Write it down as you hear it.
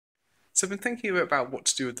So I've been thinking a bit about what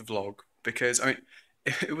to do with the vlog because I mean,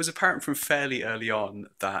 it was apparent from fairly early on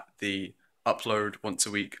that the upload once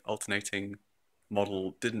a week alternating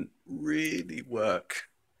model didn't really work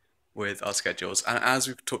with our schedules. And as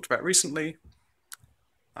we've talked about recently,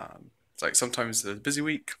 it's like sometimes there's a busy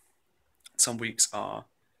week, some weeks are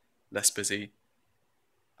less busy,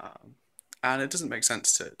 um, and it doesn't make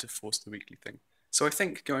sense to force the weekly thing. So I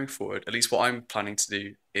think going forward, at least what I'm planning to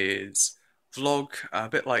do is vlog a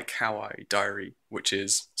bit like how I diary, which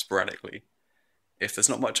is sporadically. If there's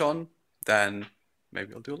not much on, then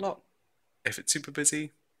maybe I'll do a lot. If it's super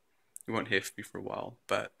busy, you won't hear from me for a while,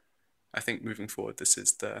 but I think moving forward, this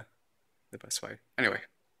is the best way. Anyway,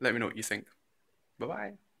 let me know what you think. Bye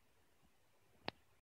bye.